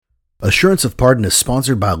Assurance of Pardon is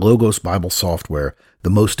sponsored by Logos Bible Software, the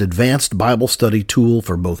most advanced Bible study tool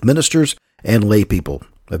for both ministers and lay people.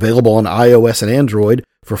 Available on iOS and Android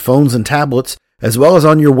for phones and tablets, as well as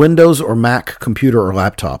on your Windows or Mac computer or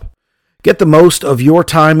laptop. Get the most of your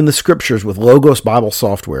time in the Scriptures with Logos Bible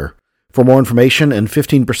Software. For more information and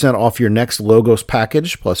 15% off your next Logos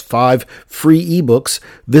package, plus 5 free ebooks,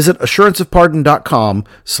 visit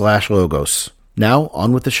assuranceofpardon.com/logos. Now,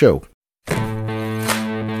 on with the show.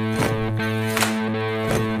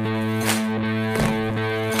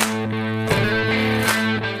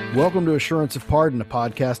 Welcome to Assurance of Pardon, a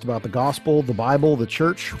podcast about the gospel, the Bible, the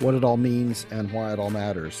church, what it all means, and why it all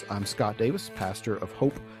matters. I'm Scott Davis, pastor of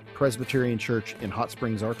Hope Presbyterian Church in Hot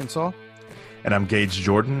Springs, Arkansas. And I'm Gage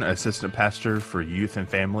Jordan, assistant pastor for youth and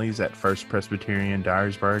families at First Presbyterian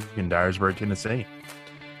Dyersburg in Dyersburg, Tennessee.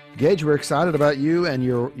 Gage, we're excited about you and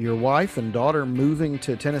your wife and daughter moving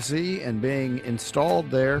to Tennessee and being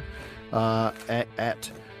installed there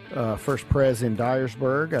at First Pres in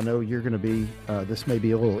Dyersburg. I know you're going to be, this may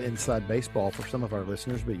be a little inside baseball for some of our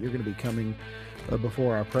listeners, but you're going to be coming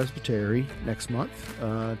before our presbytery next month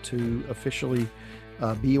to officially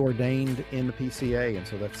be ordained in the PCA. And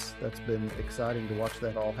so that's been exciting to watch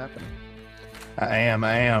that all happen. I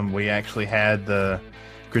am. We actually had the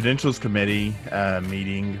Credentials Committee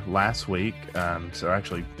meeting last week. So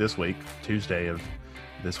actually this week, Tuesday of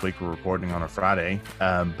this week, we're recording on a Friday.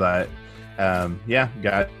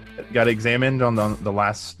 Got examined on the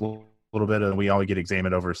last little bit. We always get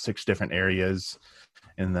examined over 6 different areas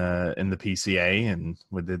in the PCA, and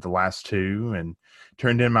we did the last 2 and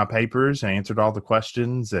turned in my papers and answered all the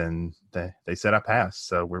questions, and they said I passed.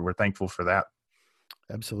 So we're thankful for that.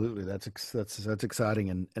 Absolutely. That's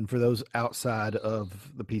exciting. And for those outside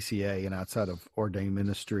of the PCA and outside of ordained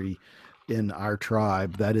ministry in our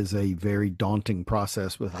tribe, that is a very daunting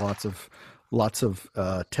process with lots of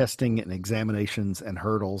testing and examinations and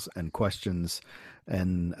hurdles and questions.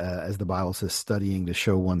 And as the Bible says, studying to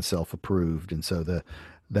show oneself approved. And so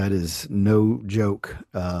that is no joke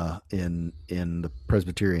in the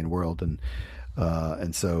Presbyterian world. And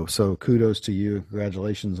so kudos to you.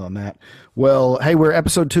 Congratulations on that. Well, hey, we're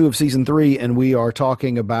episode 2 of season 3, and we are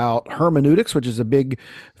talking about hermeneutics, which is a big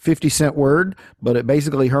 50-cent word, but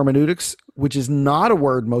hermeneutics, which is not a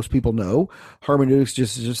word most people know. Hermeneutics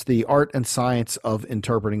is just the art and science of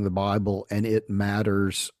interpreting the Bible, and it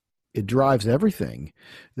matters. It drives everything.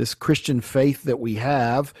 This Christian faith that we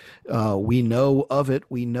have, we know of it.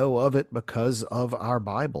 We know of it because of our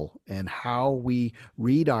Bible and how we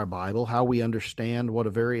read our Bible, how we understand what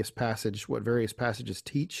various passages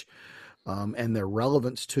teach, and their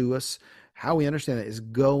relevance to us. How we understand it is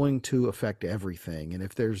going to affect everything. And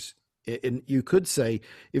you could say,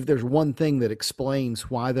 if there's one thing that explains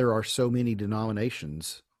why there are so many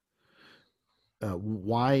denominations,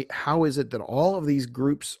 how is it that all of these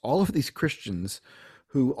groups, all of these Christians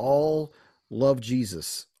who all love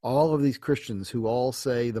Jesus, all of these Christians who all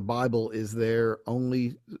say the Bible is their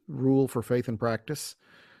only rule for faith and practice,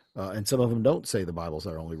 and some of them don't say the Bible is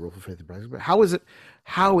their only rule for faith and practice, but how is it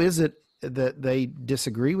that they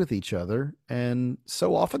disagree with each other? And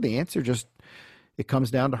so often the answer it comes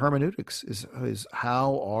down to hermeneutics, is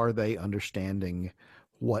how are they understanding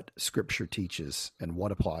what Scripture teaches and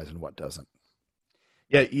what applies and what doesn't?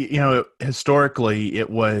 Yeah, historically it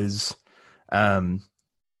was a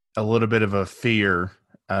little bit of a fear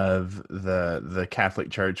of the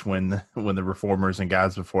Catholic Church when the Reformers and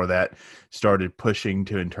guys before that started pushing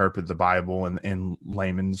to interpret the Bible in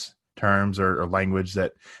layman's terms or language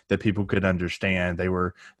that people could understand. They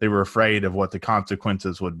were afraid of what the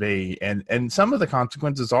consequences would be, and some of the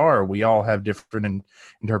consequences are we all have different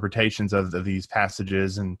interpretations of these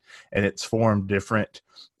passages, and it's formed different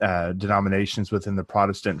denominations within the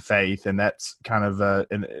Protestant faith, and that's kind of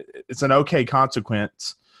it's an okay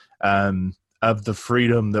consequence of the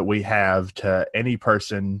freedom that we have to any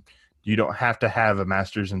person. You don't have to have a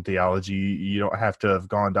master's in theology. You don't have to have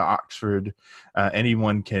gone to Oxford.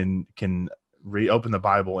 Anyone can reopen the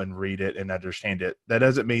Bible and read it and understand it. That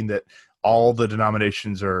doesn't mean that all the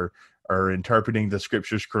denominations are interpreting the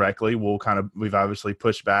Scriptures correctly. We've obviously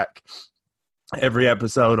pushed back every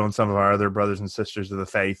episode on some of our other brothers and sisters of the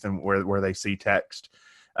faith and where they see text.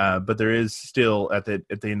 But there is still at the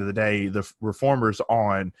end of the day, the Reformers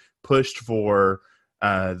pushed for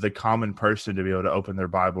the common person to be able to open their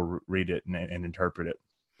Bible, read it, and interpret it.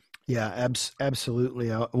 Yeah, absolutely.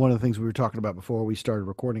 One of the things we were talking about before we started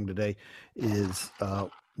recording today is,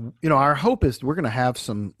 our hope is we're going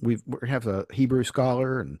to have a Hebrew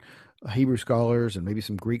scholar and Hebrew scholars and maybe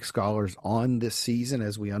some Greek scholars on this season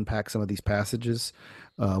as we unpack some of these passages.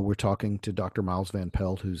 We're talking to Dr. Miles Van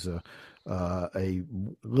Pelt, who's a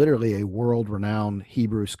literally a world-renowned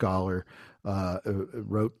Hebrew scholar.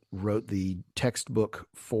 Wrote the textbook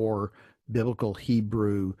for biblical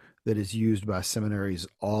Hebrew that is used by seminaries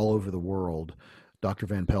all over the world. Dr.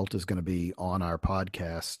 Van Pelt is going to be on our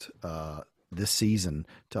podcast this season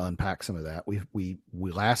to unpack some of that. We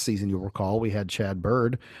last season, you'll recall, we had Chad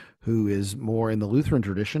Bird, who is more in the Lutheran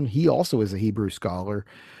tradition. He also is a Hebrew scholar.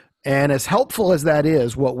 And as helpful as that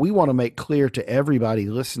is, what we want to make clear to everybody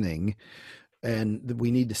listening, and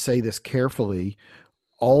we need to say this carefully,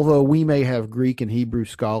 although we may have Greek and Hebrew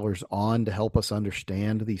scholars on to help us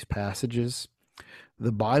understand these passages,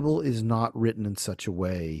 the Bible is not written in such a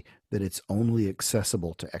way that it's only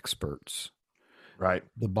accessible to experts. Right.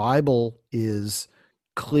 The Bible is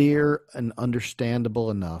clear and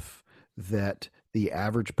understandable enough that the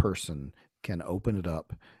average person can open it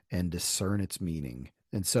up and discern its meaning.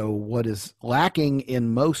 And so what is lacking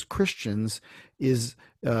in most Christians is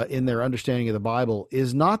in their understanding of the Bible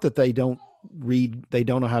is not that they don't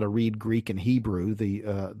know how to read Greek and Hebrew,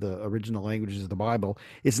 the original languages of the Bible.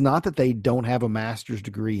 It's not that they don't have a master's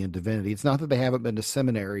degree in divinity. It's not that they haven't been to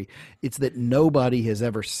seminary. It's that nobody has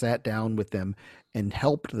ever sat down with them and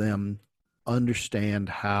helped them understand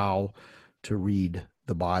how to read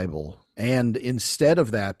the Bible. And instead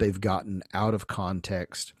of that, they've gotten out of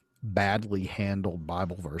context, badly handled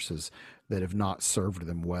Bible verses that have not served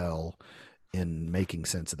them well in making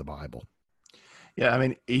sense of the Bible. Yeah, I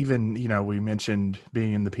mean, even, we mentioned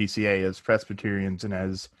being in the PCA as Presbyterians and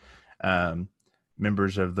as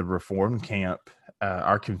members of the Reformed camp.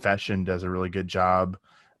 Our confession does a really good job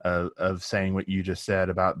of saying what you just said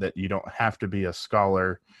about that you don't have to be a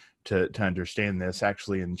scholar to understand this.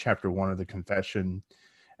 Actually, in chapter 1 of the confession,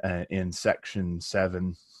 in section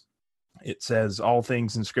 7, it says all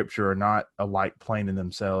things in Scripture are not alike plain in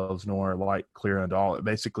themselves, nor alike clear unto all.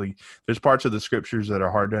 Basically, there's parts of the Scriptures that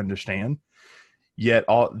are hard to understand. Yet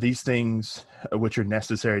all these things which are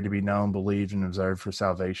necessary to be known, believed, and observed for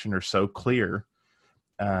salvation are so clear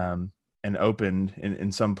and opened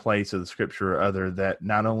in some place of the Scripture or other that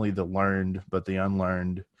not only the learned but the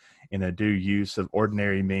unlearned in a due use of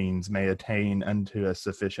ordinary means may attain unto a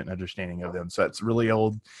sufficient understanding of them. So it's really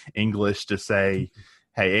old English to say,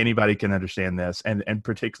 hey, anybody can understand this, and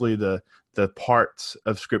particularly the parts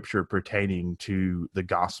of Scripture pertaining to the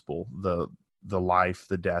gospel, the life,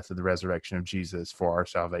 the death, and the resurrection of Jesus for our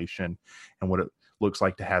salvation, and what it looks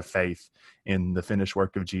like to have faith in the finished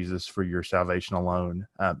work of Jesus for your salvation alone.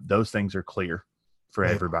 Those things are clear for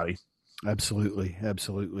everybody. Absolutely.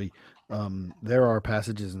 There are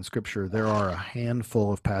passages in Scripture. There are a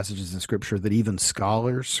handful of passages in Scripture that even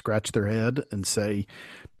scholars scratch their head and say,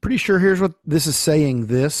 pretty sure here's what this is saying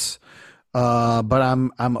this, but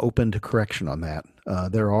I'm open to correction on that.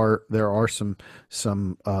 There are some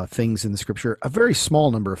things in the Scripture, a very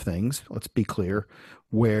small number of things, let's be clear,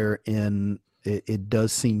 wherein it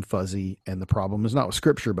does seem fuzzy, and the problem is not with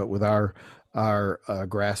Scripture, but with our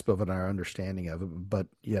grasp of it and our understanding of it. But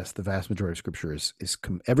yes, the vast majority of Scripture is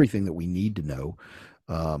everything that we need to know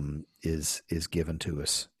is given to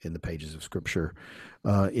us in the pages of Scripture.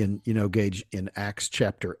 Gage, in Acts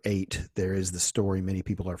chapter 8, there is the story many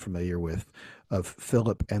people are familiar with of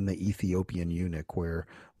Philip and the Ethiopian eunuch, where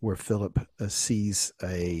Philip sees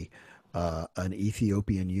an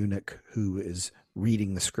Ethiopian eunuch who is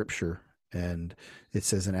reading the Scripture. And it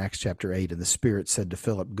says in Acts chapter 8, and the Spirit said to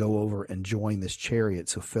Philip, go over and join this chariot.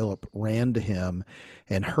 So Philip ran to him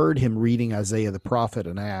and heard him reading Isaiah the prophet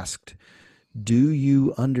and asked, do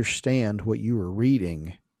you understand what you are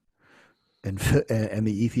reading? And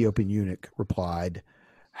the Ethiopian eunuch replied,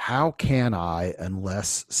 how can I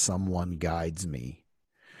unless someone guides me?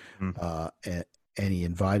 And he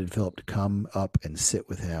invited Philip to come up and sit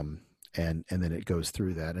with him. And then it goes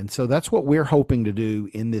through that. And so that's what we're hoping to do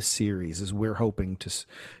in this series, is we're hoping to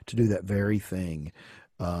do that very thing.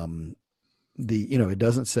 It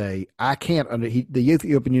doesn't say, I can't the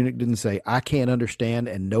Ethiopian eunuch didn't say, I can't understand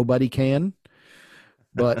and nobody can,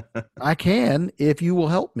 but I can if you will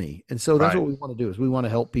help me. And so that's right. What we want to do is we want to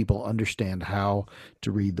help people understand how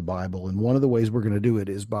to read the Bible. And one of the ways we're going to do it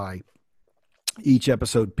is by each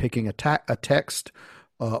episode picking a text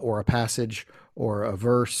or a passage or a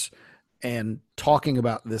verse and talking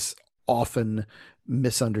about this often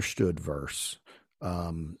misunderstood verse.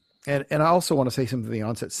 And I also want to say something at the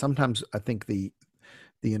onset. Sometimes I think the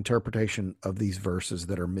interpretation of these verses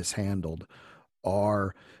that are mishandled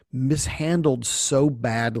so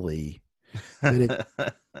badly that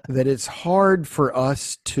it's hard for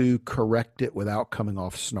us to correct it without coming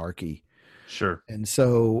off snarky. Sure. And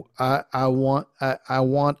so I want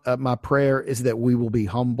my prayer is that we will be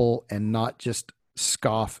humble and not just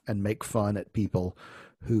scoff and make fun at people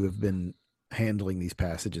who have been handling these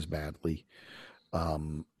passages badly,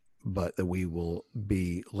 um, but that we will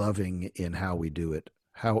be loving in how we do it.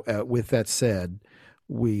 How, with that said,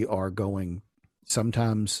 we are going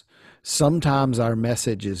sometimes. Sometimes our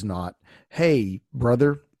message is not, "Hey,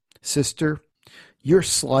 brother, sister, you're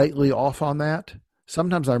slightly off on that."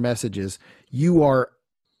 Sometimes our message is, "You are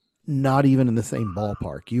not even in the same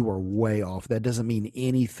ballpark. You are way off. That doesn't mean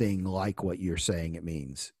anything like what you're saying it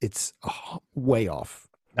means. It's way off."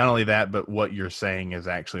 Not only that, but what you're saying is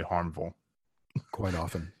actually harmful. Quite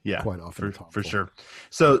often. Yeah, Quite often. for sure.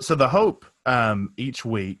 So the hope each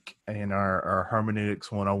week in our Hermeneutics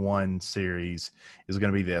 101 series is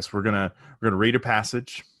going to be this. We're gonna read a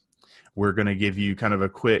passage. We're going to give you kind of a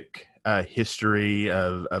quick history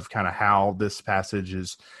of kind of how this passage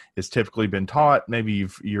is typically been taught. Maybe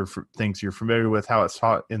you're things you're familiar with, how it's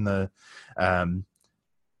taught in the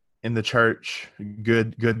church,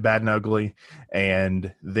 good, bad, and ugly.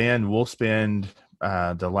 And then we'll spend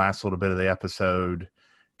the last little bit of the episode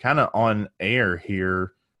kind of on air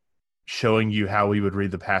here, showing you how we would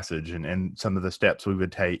read the passage and some of the steps we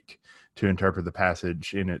would take to interpret the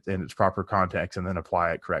passage in its proper context and then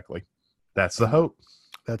apply it correctly. That's the hope.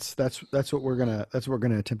 That's what we're gonna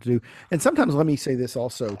attempt to do. And sometimes, let me say this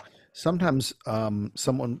also. Sometimes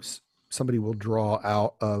somebody will draw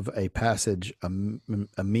out of a passage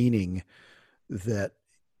a meaning that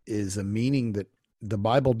is a meaning that the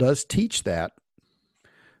Bible does teach. That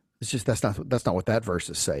it's just that's not what that verse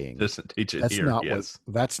is saying. Doesn't teach it that's here. not Yes.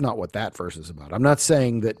 that's not what that verse is about. I'm not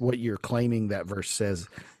saying that what you're claiming that verse says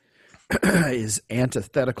is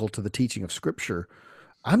antithetical to the teaching of Scripture.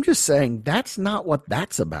 I'm just saying that's not what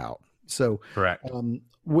that's about. So Correct.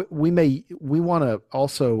 we want to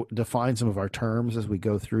also define some of our terms as we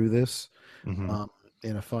go through this in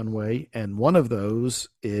a fun way. And one of those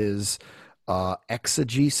is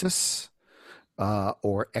exegesis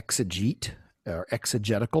or exegete or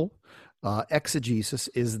exegetical. Exegesis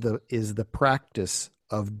is the practice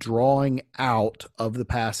of drawing out of the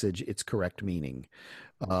passage its correct meaning.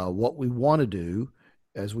 What we want to do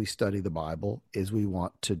as we study the Bible is we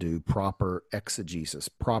want to do proper exegesis,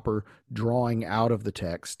 proper drawing out of the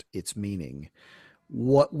text its meaning.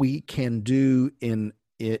 What we can do in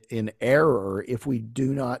error, if we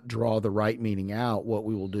do not draw the right meaning out, what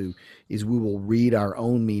we will do is we will read our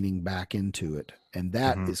own meaning back into it. And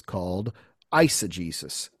that is called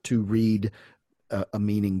eisegesis, to read a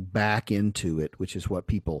meaning back into it, which is what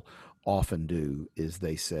people often do, is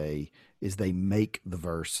they make the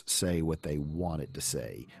verse say what they want it to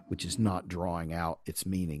say, which is not drawing out its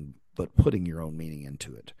meaning, but putting your own meaning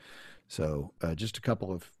into it. So just a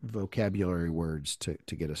couple of vocabulary words to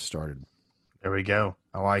get us started. There we go.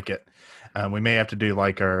 I like it. We may have to do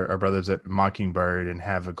like our brothers at Mockingbird and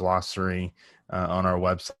have a glossary on our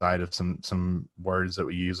website of some words that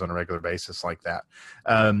we use on a regular basis like that.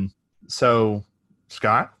 So,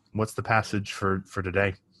 Scott, what's the passage for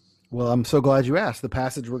today? Well, I'm so glad you asked. The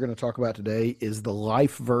passage we're going to talk about today is the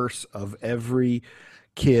life verse of every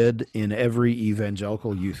kid in every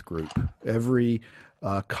evangelical youth group, every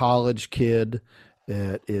college kid.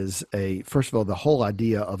 It is first of all, the whole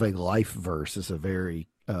idea of a life verse is a very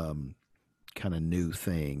kind of new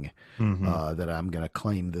thing that I'm going to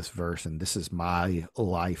claim this verse, and this is my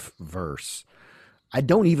life verse. I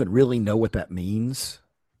don't even really know what that means.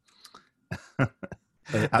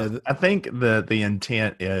 I think the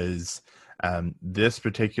intent is this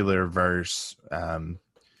particular verse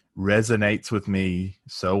resonates with me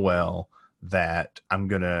so well that I'm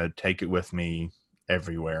going to take it with me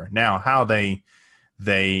everywhere. Now, how they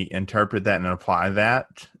interpret that and apply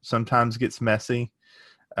that sometimes gets messy.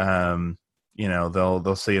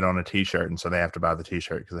 They'll see it on a T-shirt, and so they have to buy the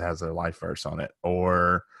T-shirt because it has their life verse on it,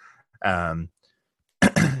 or they'll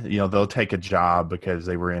take a job because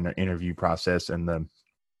they were in an interview process and the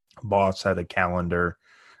boss had a calendar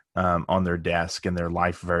on their desk, and their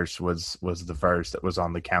life verse was the verse that was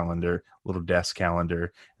on the calendar, little desk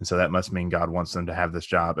calendar, and so that must mean God wants them to have this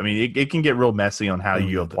job. I mean, it can get real messy on how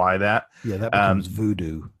you apply that. Yeah, that becomes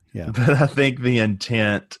voodoo. Yeah, but I think the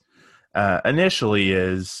intent initially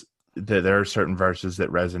is that there are certain verses that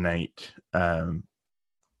resonate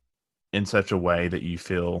in such a way that you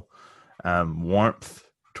feel warmth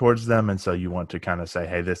towards them, and so you want to kind of say,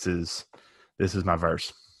 "Hey, this is my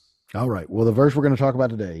verse." All right. Well, the verse we're going to talk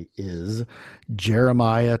about today is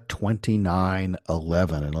Jeremiah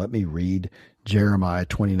 29:11, and let me read Jeremiah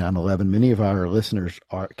 29:11. Many of our listeners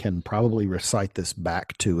can probably recite this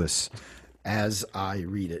back to us as I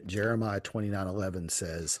read it. Jeremiah 29:11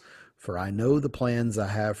 says, For I know the plans I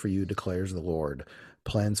have for you, declares the Lord,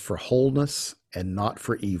 plans for wholeness and not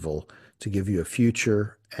for evil, to give you a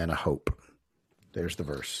future and a hope. There's the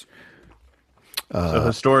verse. So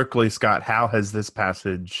historically, Scott, how has this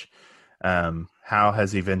passage, how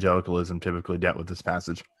has evangelicalism typically dealt with this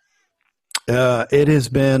passage? It has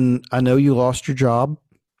been, I know you lost your job.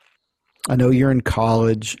 I know you're in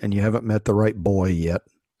college and you haven't met the right boy yet.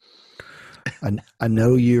 I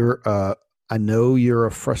know you're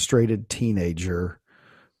a frustrated teenager,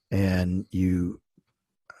 and you,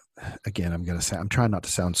 again, I'm trying not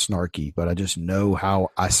to sound snarky, but I just know how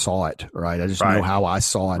I saw it, right? I just know how I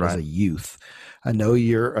saw it as a youth. I know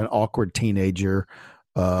you're an awkward teenager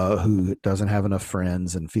who doesn't have enough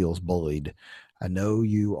friends and feels bullied. I know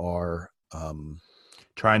you are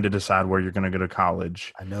trying to decide where you're going to go to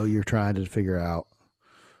college. I know you're trying to figure out,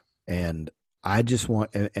 and I just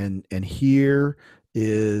want, and here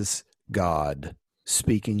is God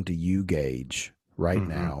speaking to you, Gage, right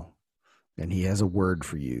now. And he has a word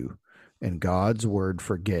for you. And God's word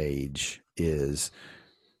for Gage is,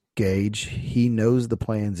 Gage, he knows the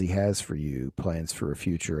plans he has for you, plans for a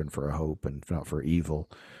future and for a hope and not for evil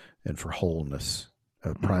and for wholeness,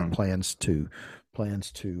 plans to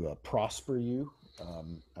prosper you.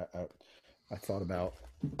 I thought about,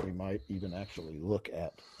 we might even actually look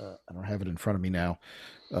at, I don't have it in front of me now,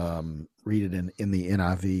 read it in the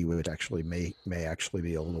NIV, which actually may actually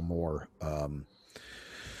be a little more, a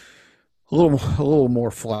little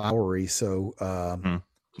more flowery. So,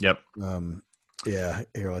 yep. Yeah,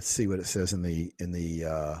 here, let's see what it says in the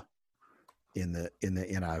NIV.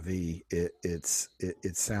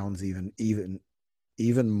 It sounds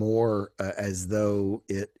even more as though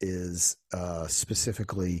it is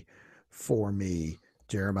specifically for me.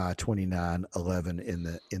 Jeremiah 29:11 in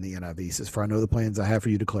the NIV says, "For I know the plans I have for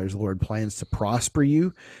you, declares the Lord, plans to prosper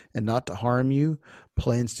you and not to harm you,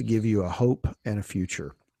 plans to give you a hope and a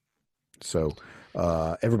future." So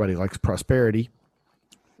everybody likes prosperity.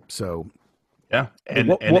 So yeah,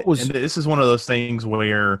 and this is one of those things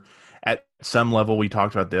where at some level, we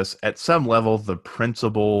talked about this, at some level the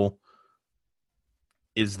principle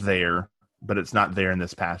is there, but it's not there in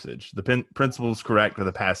this passage. The principle is correct, but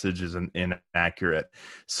the passage is inaccurate.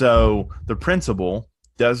 So the principle,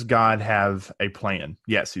 does God have a plan?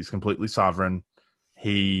 Yes, he's completely sovereign.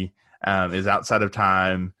 He is outside of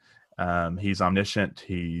time. He's omniscient.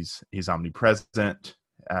 He's omnipresent.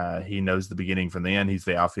 He knows the beginning from the end. He's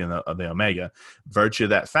the Alpha and the Omega. Virtue of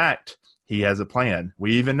that fact, he has a plan.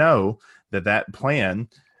 We even know that plan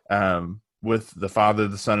with the Father,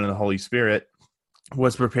 the Son, and the Holy Spirit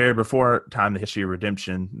was prepared before time, the history of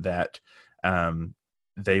redemption, that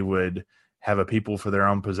they would have a people for their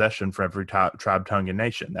own possession for every tribe, tongue, and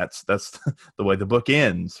nation. That's the way the book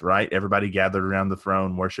ends, right? Everybody gathered around the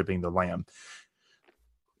throne, worshiping the Lamb.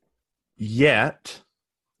 Yet,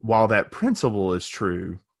 while that principle is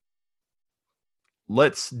true,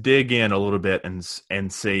 let's dig in a little bit and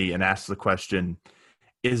see and ask the question,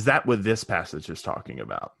 is that what this passage is talking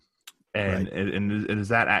about? And, right. and is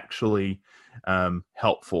that actually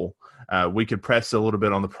helpful? We could press a little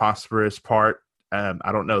bit on the prosperous part.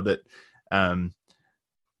 I don't know that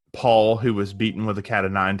Paul, who was beaten with a cat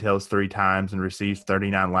of nine tails 3 times and received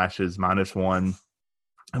 39 lashes minus 1,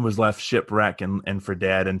 and was left shipwrecked and for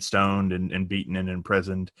dead and stoned and beaten and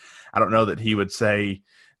imprisoned. I don't know that he would say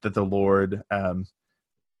that the Lord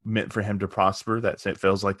meant for him to prosper. It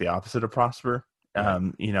feels like the opposite of prosper.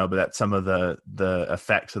 But that's some of the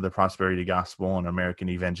effects of the prosperity gospel on American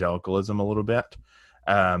evangelicalism a little bit.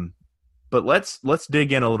 But let's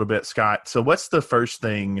dig in a little bit, Scott. So what's the first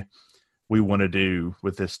thing we want to do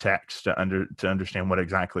with this text to understand what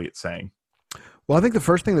exactly it's saying? Well, I think the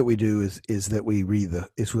first thing that we do is that we read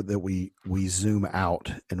we zoom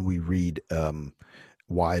out and we read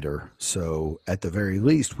wider. So at the very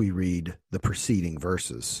least, we read the preceding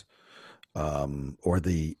verses, or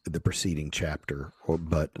the preceding chapter,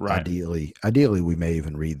 but right. Ideally, we may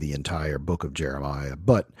even read the entire book of Jeremiah.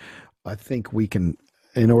 But I think we can,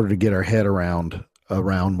 in order to get our head around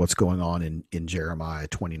what's going on in Jeremiah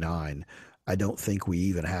 29. I don't think we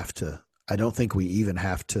even have to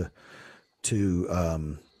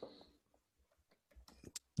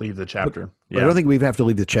leave the chapter. I don't think we have to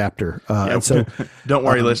leave the chapter. And so, don't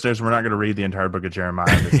worry, listeners. We're not going to read the entire book of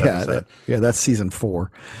Jeremiah. In this episode. That's season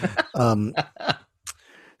 4.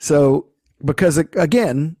 So, because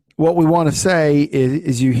again, what we want to say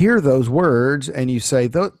is you hear those words and you say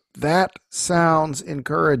that sounds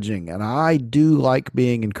encouraging, and I do like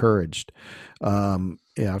being encouraged.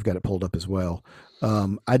 I've got it pulled up as well.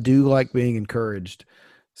 I do like being encouraged.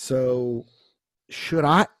 So,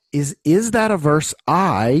 is that a verse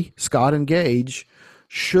Scott and Gage,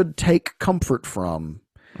 should take comfort from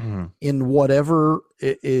Mhm. in whatever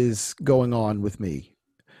is going on with me.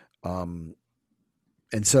 Um,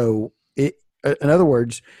 and so, in other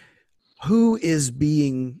words, who is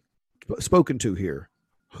being spoken to here?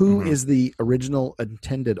 Who Mhm. is the original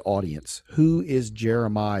intended audience? Who is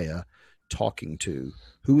Jeremiah talking to?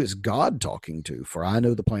 Who is God talking to? For I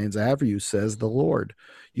know the plans I have for you, says the Lord.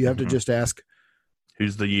 You have to Mhm. just ask,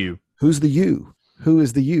 Who's the you? who's the you? Who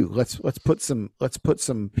is the you? Let's put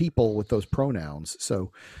some people with those pronouns.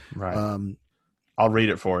 So, Right. um, I'll read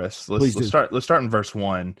it for us. please Let's do. start in verse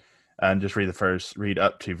 1 and just read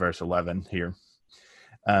up to verse 11 here.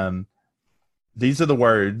 Um, these are the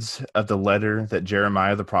words of the letter that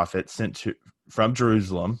Jeremiah the prophet sent to from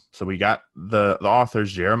Jerusalem. So we got the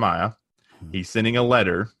author's Jeremiah. He's sending a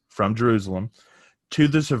letter from Jerusalem to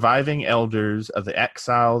the surviving elders of the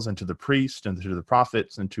exiles, and to the priests, and to the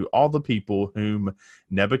prophets, and to all the people whom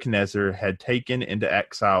Nebuchadnezzar had taken into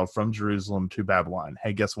exile from Jerusalem to Babylon.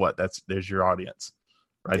 Hey, guess what? There's your audience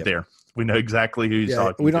right Yep. there. We know exactly who he's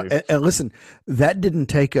Yeah, we talking don't. to. And listen, that didn't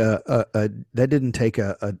take a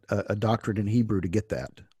doctorate in Hebrew to get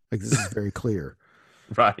that. Like, this is very clear.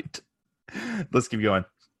 Right. Let's keep going.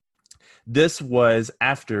 This was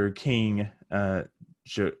after King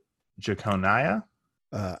Je- Jeconiah.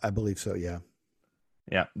 I believe so. Yeah.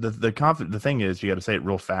 Yeah. The thing is, you got to say it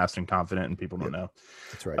real fast and confident, and people don't Yep. know.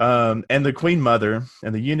 That's right. And the queen mother,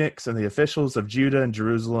 and the eunuchs, and the officials of Judah and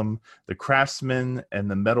Jerusalem, the craftsmen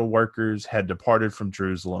and the metal workers had departed from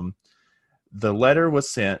Jerusalem. The letter was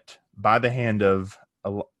sent by the hand of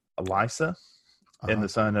Elisha and Uh-huh. the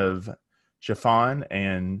son of Shaphan,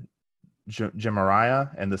 and Gemariah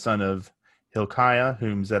and the son of Hilkiah,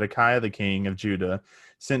 whom Zedekiah the king of Judah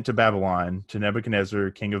sent to Babylon, to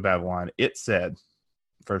Nebuchadnezzar king of Babylon. It said,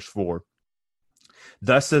 verse 4,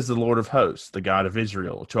 thus says the Lord of hosts, the God of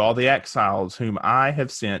Israel, to all the exiles whom I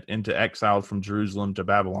have sent into exile from Jerusalem to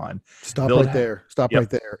Babylon. Stop Build, right there. Stop yep, right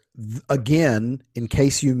there. Again, in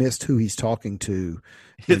case you missed who he's talking to,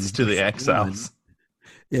 in it's to the verse one, exiles.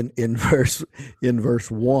 in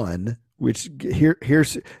verse 1, which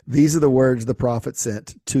here's these are the words the prophet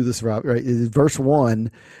sent to the survivor. Right, verse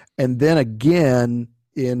 1, and then again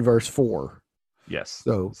in verse 4. Yes.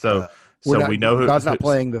 So So, we're we know God's not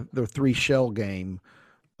playing the three shell game.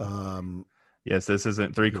 Um, yes, this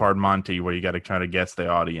isn't three here. card Monty where you got to try to guess the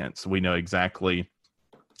audience. We know exactly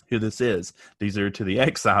who this is. These are to the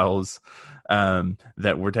exiles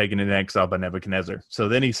that were taken into exile by Nebuchadnezzar. So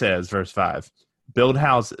then he says, verse 5, build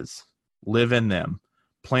houses, live in them,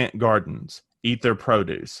 plant gardens, eat their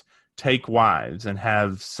produce, take wives, and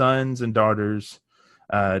have sons and daughters.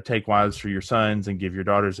 Take wives for your sons and give your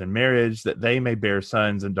daughters in marriage, that they may bear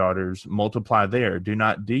sons and daughters. Multiply there, do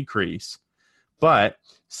not decrease, but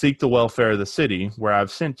seek the welfare of the city where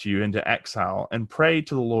I've sent you into exile, and pray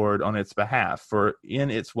to the Lord on its behalf, for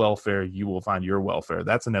in its welfare you will find your welfare.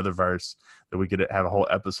 That's another verse that we could have a whole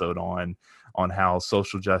episode on how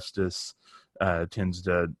social justice tends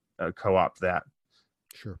to co-opt that.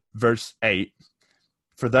 Sure. Verse 8,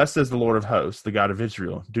 for thus says the Lord of hosts, the God of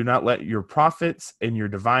Israel, do not let your prophets and your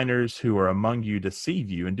diviners who are among you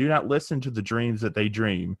deceive you, and do not listen to the dreams that they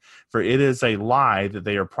dream, for it is a lie that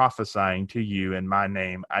they are prophesying to you in my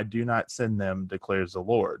name. I do not send them, declares the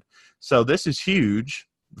Lord. So this is huge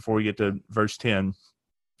before we get to verse 10,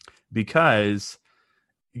 because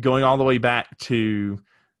going all the way back to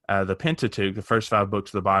the Pentateuch, the first 5 books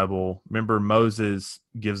of the Bible, remember Moses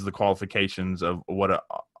gives the qualifications of what a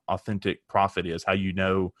authentic prophet is, how you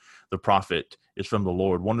know the prophet is from the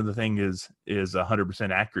Lord. One of the things is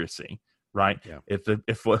 100% accuracy, right? Yeah.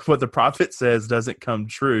 If what the prophet says doesn't come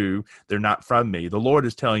true, they're not from me. The Lord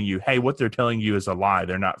is telling you, hey, what they're telling you is a lie.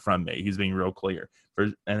 They're not from me. He's being real clear.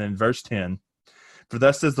 And then verse 10, for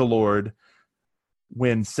thus says the Lord,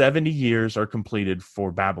 when 70 years are completed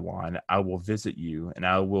for Babylon, I will visit you, and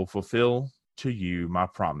I will fulfill to you my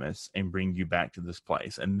promise and bring you back to this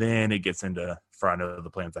place. And then it gets into, for I know the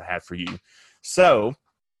plans I have for you. So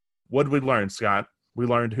what did we learn, Scott? We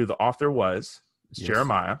learned who the author was. It's Yes.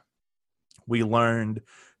 Jeremiah. We learned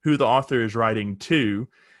who the author is writing to,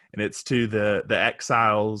 and it's to the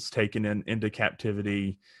exiles taken into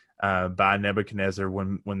captivity by Nebuchadnezzar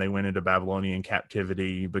when they went into Babylonian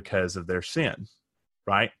captivity because of their sin,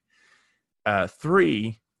 right?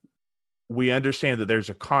 3, we understand that there's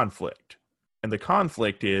a conflict. And the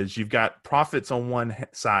conflict is you've got prophets on one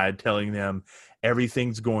side telling them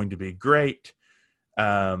everything's going to be great.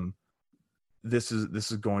 This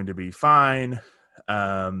is going to be fine.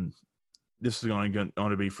 This is going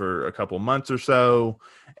to be for a couple months or so,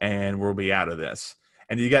 and we'll be out of this.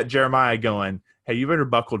 And you got Jeremiah going, hey, you better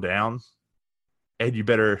buckle down, and you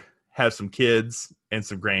better have some kids and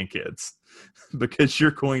some grandkids because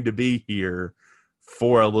you're going to be here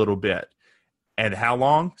for a little bit. And how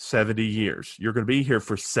long? 70 years. You're going to be here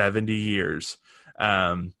for 70 years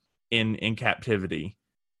in captivity.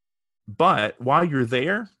 But while you're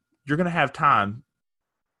there, you're going to have time,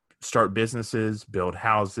 start businesses, build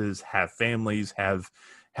houses, have families, have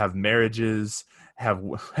marriages, have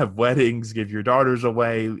weddings, give your daughters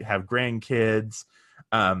away, have grandkids,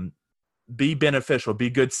 be beneficial, be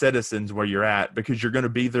good citizens where you're at, because you're going to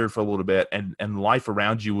be there for a little bit, and life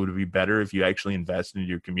around you would be better if you actually invest in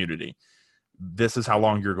your community. This is how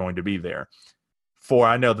long you're going to be there. For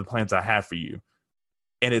I know the plans I have for you.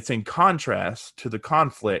 And it's in contrast to the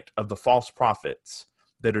conflict of the false prophets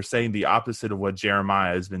that are saying the opposite of what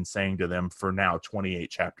Jeremiah has been saying to them for now 28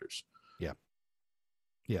 chapters. Yeah.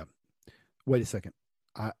 Yeah. Wait a second.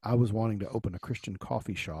 I was wanting to open a Christian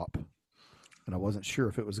coffee shop, and I wasn't sure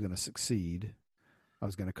if it was going to succeed. I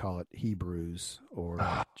was going to call it Hebrews or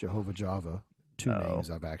Jehovah Java, two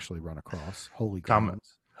names I've actually run across. Holy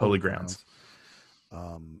Grounds. Holy Grounds.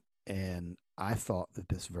 And I thought that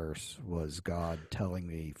this verse was God telling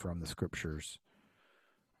me from the scriptures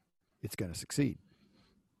it's going to succeed.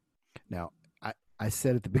 Now, I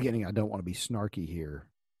said at the beginning I don't want to be snarky here,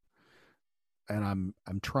 and I'm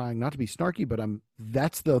trying not to be snarky, but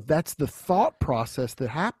that's the thought process that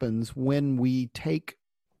happens when we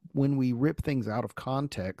rip things out of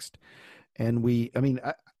context, and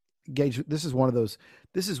Gage, this is one of those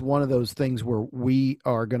things where we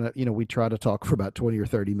are gonna, we try to talk for about 20 or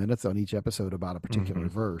 30 minutes on each episode about a particular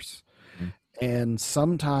verse, and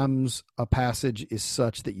sometimes a passage is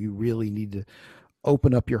such that you really need to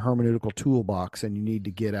open up your hermeneutical toolbox, and you need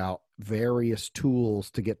to get out various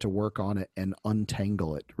tools to get to work on it and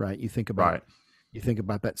untangle it. Right? You think about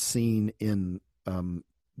that scene in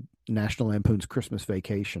National Lampoon's Christmas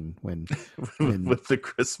Vacation when with the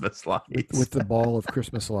Christmas lights, with the ball of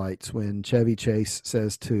Christmas lights, when Chevy Chase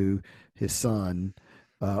says to his son,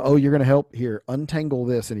 "Oh, you're going to help here, untangle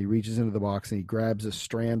this," and he reaches into the box and he grabs a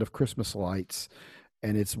strand of Christmas lights,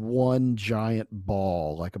 and it's one giant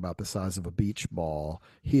ball, like about the size of a beach ball.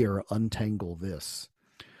 Here, untangle this.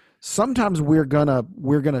 Sometimes we're gonna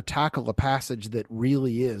tackle a passage that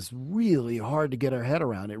really is really hard to get our head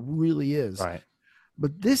around. It really is. Right.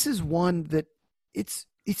 But this is one that it's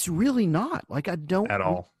really not. Like, I don't at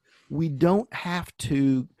all. We don't have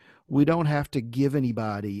to give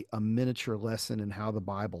anybody a miniature lesson in how the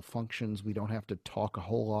Bible functions. We don't have to talk a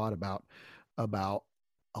whole lot about a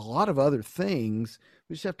lot of other things.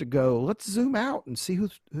 We just have to go, let's zoom out and see who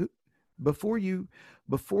before you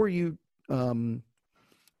rip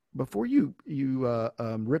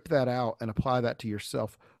that out and apply that to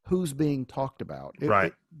yourself, who's being talked about.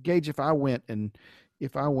 Right. Gage, if I went and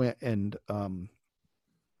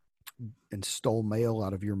stole mail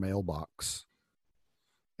out of your mailbox,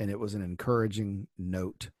 and it was an encouraging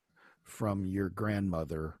note from your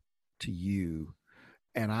grandmother to you,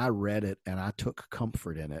 and I read it and I took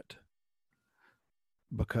comfort in it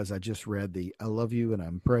because I just read I love you and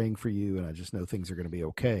I'm praying for you and I just know things are going to be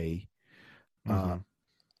okay. Am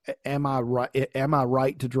I right? Am I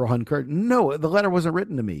right to draw encouragement? No, the letter wasn't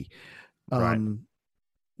written to me. Right.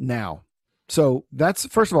 Now, so that's,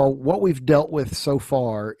 first of all, what we've dealt with so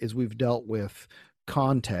far is we've dealt with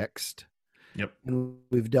context. Yep. And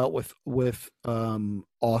we've dealt with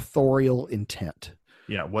authorial intent.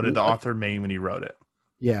 Yeah. What did the author mean when he wrote it?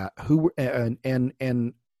 Yeah.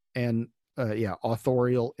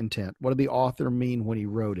 Authorial intent. What did the author mean when he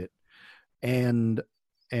wrote it? And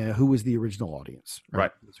who was the original audience?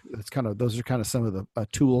 Right. Those are kind of some of the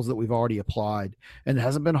tools that we've already applied, and it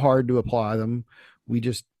hasn't been hard to apply them. We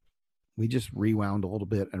just rewound a little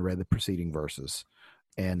bit and read the preceding verses,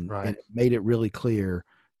 and it made it really clear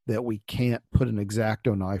that we can't put an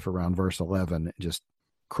X-Acto knife around verse 11 and just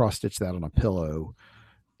cross stitch that on a pillow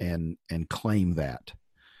and claim that.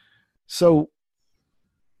 So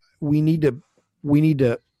we need to,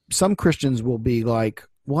 some Christians will be like,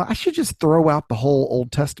 well, I should just throw out the whole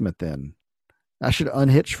Old Testament then. I should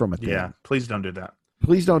unhitch from it then. Yeah, please don't do that.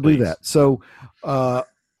 Please don't do that. So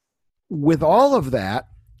with all of that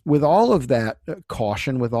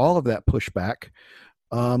caution, with all of that pushback,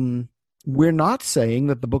 we're not saying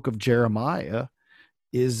that the book of Jeremiah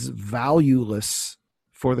is valueless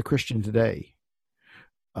for the Christian today.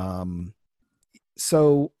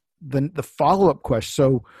 So the follow-up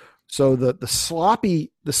question, so the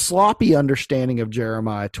sloppy understanding of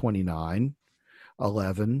Jeremiah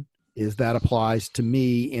 29:11 is that applies to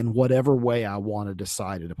me in whatever way I want to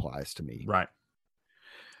decide it applies to me. Right.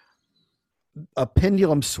 A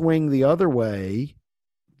pendulum swing the other way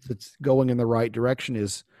that's going in the right direction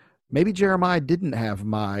is maybe Jeremiah didn't have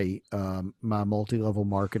my my multi-level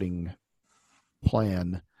marketing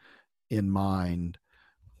plan in mind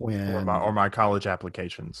when or my college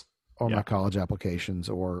applications. or Yeah, my college applications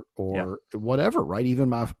yeah, or whatever, right? Even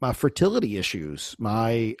my fertility issues,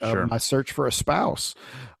 sure, my search for a spouse.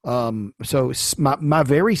 So my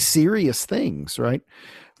very serious things, right?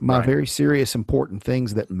 My right. very serious important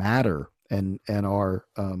things that matter and are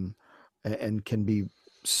and can be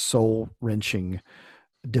soul wrenching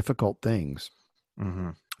difficult things. Hmm.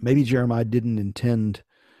 Maybe Jeremiah didn't intend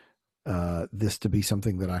this to be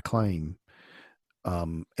something that I claim,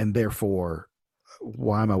 and therefore,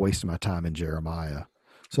 why am I wasting my time in Jeremiah?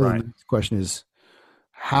 So then Right. the next question is,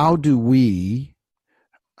 how do we,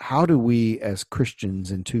 how do we as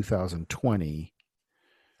Christians in 2020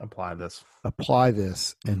 Apply this. apply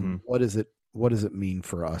this, and Hmm. what does it mean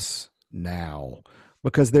for us now?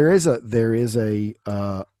 Because there is a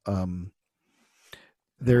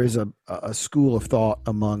school of thought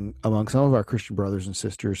among some of our Christian brothers and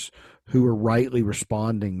sisters who are rightly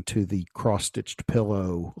responding to the cross-stitched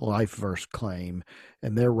pillow life verse claim,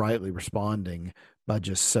 and they're rightly responding by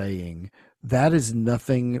just saying that is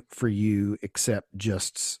nothing for you except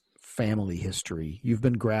just family history. You've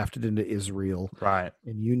been grafted into Israel, Right.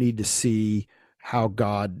 and you need to see how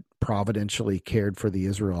God providentially cared for the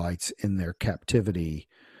Israelites in their captivity.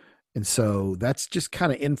 And so that's just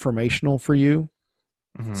kind of informational for you.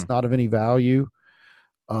 Hmm. It's not of any value.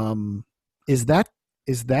 Um, is that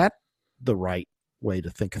is that the right way to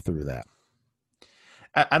think through that?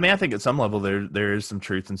 I mean, I think at some level there is some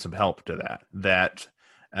truth and some help to that. That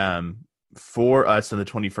um, for us in the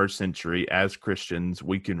 21st century as Christians,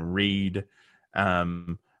 we can read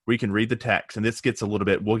the text, and this gets a little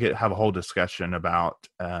bit. Have a whole discussion about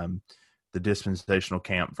the dispensational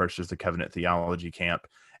camp versus the covenant theology camp.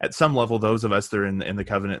 At some level, those of us that are in the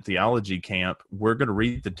covenant theology camp, we're going to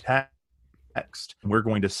read the text. We're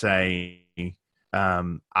going to say,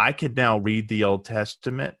 I could now read the Old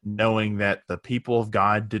Testament knowing that the people of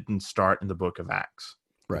God didn't start in the book of Acts.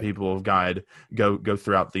 The Right. people of God go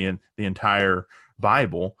throughout the entire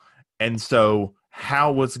Bible. And so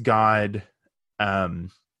how was God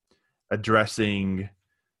addressing,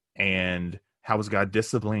 and how was God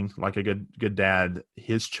disciplining, like a good dad,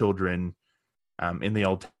 his children in the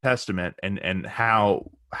Old Testament, and how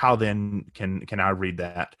then can I read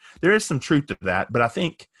that? There is some truth to that, but I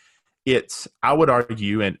think I would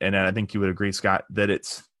argue, and I think you would agree, Scott, that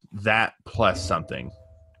it's that plus something. Would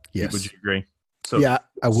you Yes. agree? So Yeah,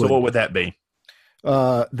 I so would. what would that be?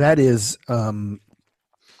 That is, and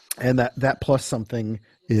that plus something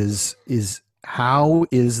is how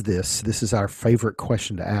is this? This is our favorite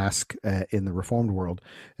question to ask in the Reformed world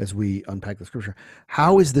as we unpack the Scripture.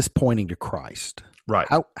 How is this pointing to Christ? Right.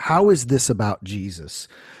 How is this about Jesus?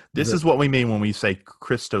 This The is what we mean when we say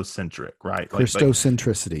Christocentric, right? Like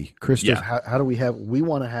Christocentricity. yeah. How do we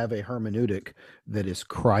want to have a hermeneutic that is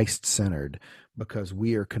Christ centered because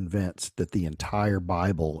we are convinced that the entire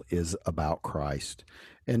Bible is about Christ.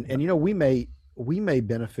 And we may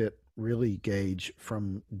benefit really, Gage,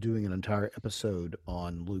 from doing an entire episode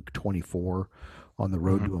on Luke 24 on the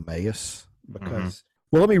road Hmm. to Emmaus Hmm. because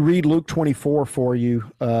well, let me read Luke 24 for you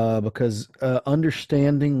because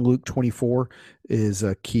understanding Luke 24 is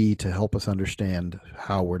a key to help us understand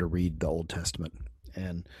how we're to read the Old Testament.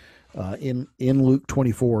 And in Luke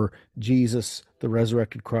 24, Jesus, the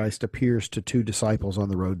resurrected Christ, appears to two disciples on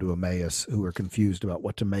the road to Emmaus who are confused about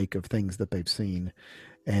what to make of things that they've seen.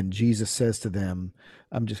 And Jesus says to them,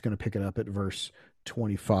 I'm just going to pick it up at verse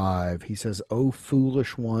 25. He says, O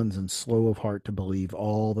foolish ones and slow of heart to believe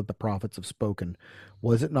all that the prophets have spoken.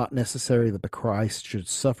 Was it not necessary that the Christ should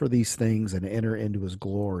suffer these things and enter into his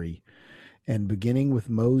glory? And beginning with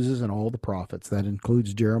Moses and all the prophets, that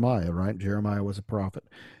includes Jeremiah, right? Jeremiah was a prophet.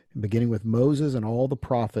 And beginning with Moses and all the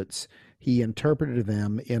prophets, he interpreted to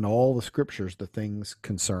them in all the scriptures the things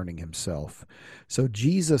concerning himself. So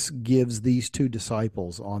Jesus gives these two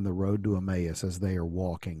disciples on the road to Emmaus as they are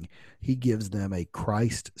walking, he gives them a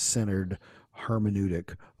Christ centered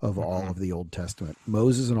hermeneutic of all Hmm. of the Old Testament.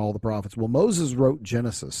 Moses and all the prophets. Well, Moses wrote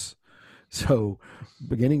Genesis. So,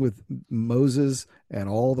 beginning with Moses and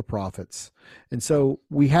all the prophets. And so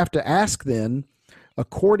we have to ask then,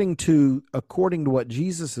 according to what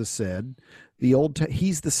Jesus has said,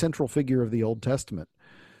 he's the central figure of the Old Testament.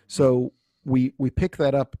 So we pick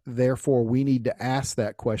that up. Therefore, we need to ask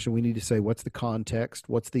that question. We need to say, what's the context?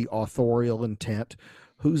 What's the authorial intent?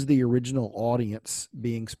 Who's the original audience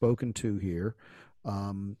being spoken to here?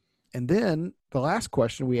 And then the last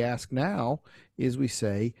question we ask now is we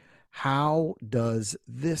say, how does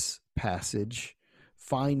this passage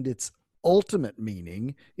find its ultimate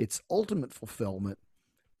meaning, its ultimate fulfillment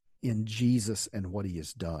in Jesus and what he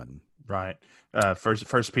has done. Right.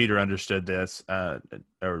 First Peter understood this,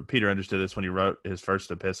 or Peter understood this when he wrote his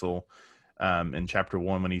first epistle in chapter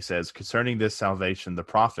 1, when he says, concerning this salvation, the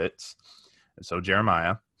prophets, so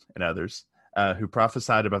Jeremiah and others, who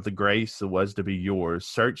prophesied about the grace that was to be yours,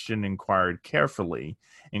 searched and inquired carefully,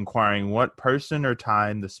 inquiring what person or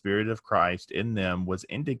time the Spirit of Christ in them was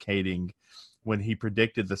indicating when he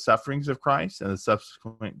predicted the sufferings of Christ and the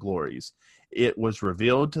subsequent glories. It was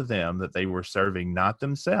revealed to them that they were serving not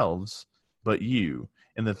themselves, but you,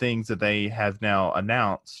 and the things that they have now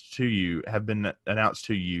announced to you have been announced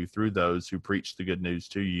to you through those who preach the good news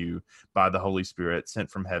to you by the Holy Spirit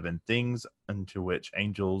sent from heaven, things unto which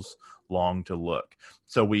angels long to look.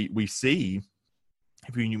 So we see,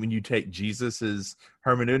 when you take Jesus's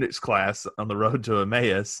hermeneutics class on the road to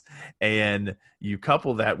Emmaus, and you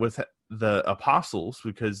couple that with the apostles,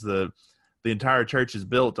 because the entire church is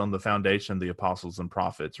built on the foundation of the apostles and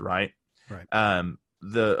prophets, right? Right.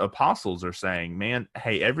 The apostles are saying, man,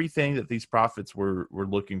 hey, everything that these prophets were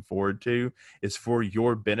looking forward to is for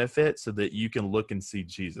your benefit so that you can look and see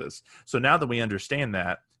Jesus. So now that we understand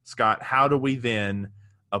that, Scott, how do we then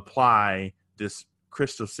apply this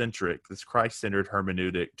Christocentric, this Christ-centered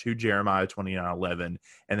hermeneutic to Jeremiah 29:11,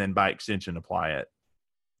 and then by extension apply it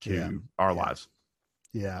to our lives?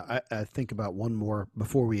 Yeah, I think about one more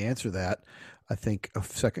before we answer that. I think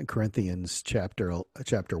of 2 Corinthians chapter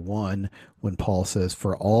 1, when Paul says,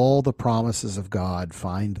 for all the promises of God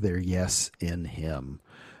find their yes in him.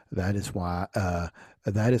 That is why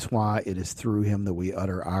it is through him that we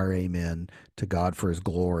utter our amen to God for his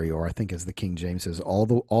glory. Or I think, as the King James says, all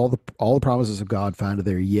the promises of God find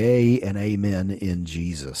their yea and amen in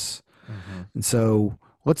Jesus. Mm-hmm. And so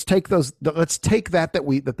let's take that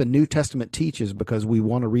the New Testament teaches, because we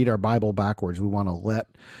want to read our Bible backwards. We want to let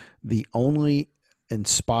the only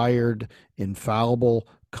inspired, infallible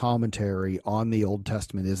commentary on the Old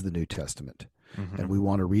Testament is the New Testament. Mm-hmm. And we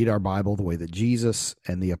want to read our Bible the way that Jesus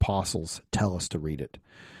and the apostles tell us to read it.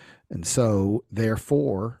 And so,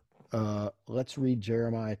 therefore, let's read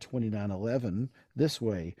Jeremiah 29:11 this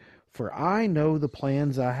way. For I know the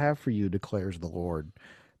plans I have for you, declares the Lord.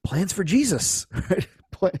 Plans for Jesus, right?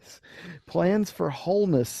 Plans for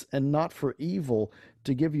wholeness and not for evil,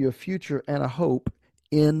 to give you a future and a hope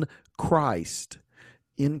in Christ.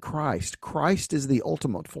 In Christ. Christ is the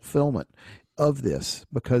ultimate fulfillment of this,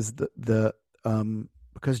 because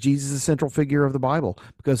because Jesus is the central figure of the Bible,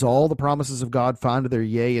 because all the promises of God find their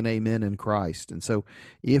yea and amen in Christ. And so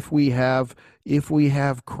if we have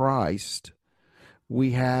Christ,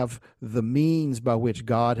 we have the means by which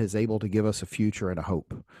God is able to give us a future and a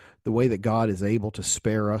hope. The way that God is able to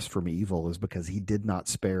spare us from evil is because he did not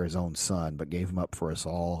spare his own son, but gave him up for us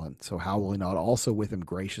all. And so how will he not also with him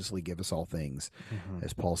graciously give us all things,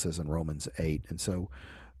 as Paul says in Romans 8. And so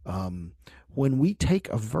when we take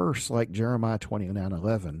a verse like Jeremiah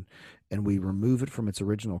 29:11 and we remove it from its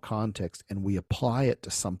original context and we apply it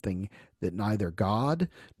to something that neither God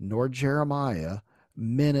nor Jeremiah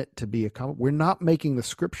meant it to be, we're not making the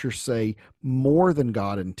scripture say more than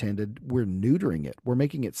God intended. We're neutering it. We're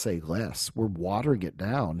making it say less. We're watering it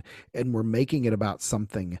down, and we're making it about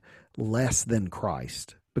something less than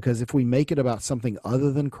Christ. Because if we make it about something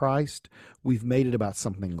other than Christ, we've made it about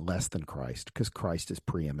something less than Christ, because Christ is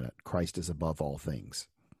preeminent. Christ is above all things.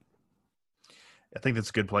 I think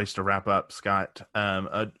that's a good place to wrap up, Scott.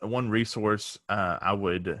 One resource I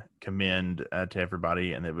would commend to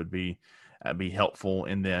everybody, and it would be helpful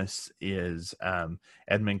in this, is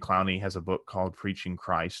Edmund Clowney has a book called Preaching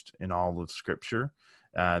Christ in All of Scripture.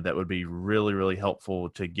 That would be really, really helpful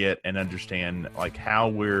to get and understand, like, how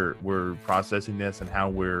we're processing this and how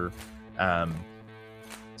we're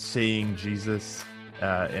seeing Jesus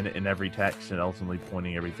in every text, and ultimately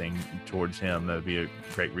pointing everything towards him. That would be a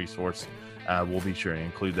great resource. We'll be sure to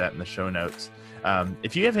include that in the show notes.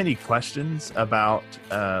 If you have any questions about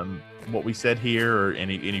what we said here, or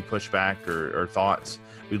any pushback or thoughts,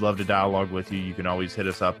 we'd love to dialogue with you. You can always hit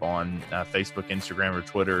us up on Facebook, Instagram, or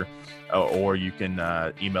Twitter, or you can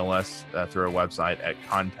email us through our website at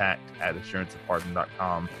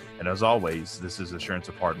contact@assuranceofpardon.com. And as always, this is Assurance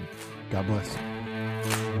of Pardon. God bless.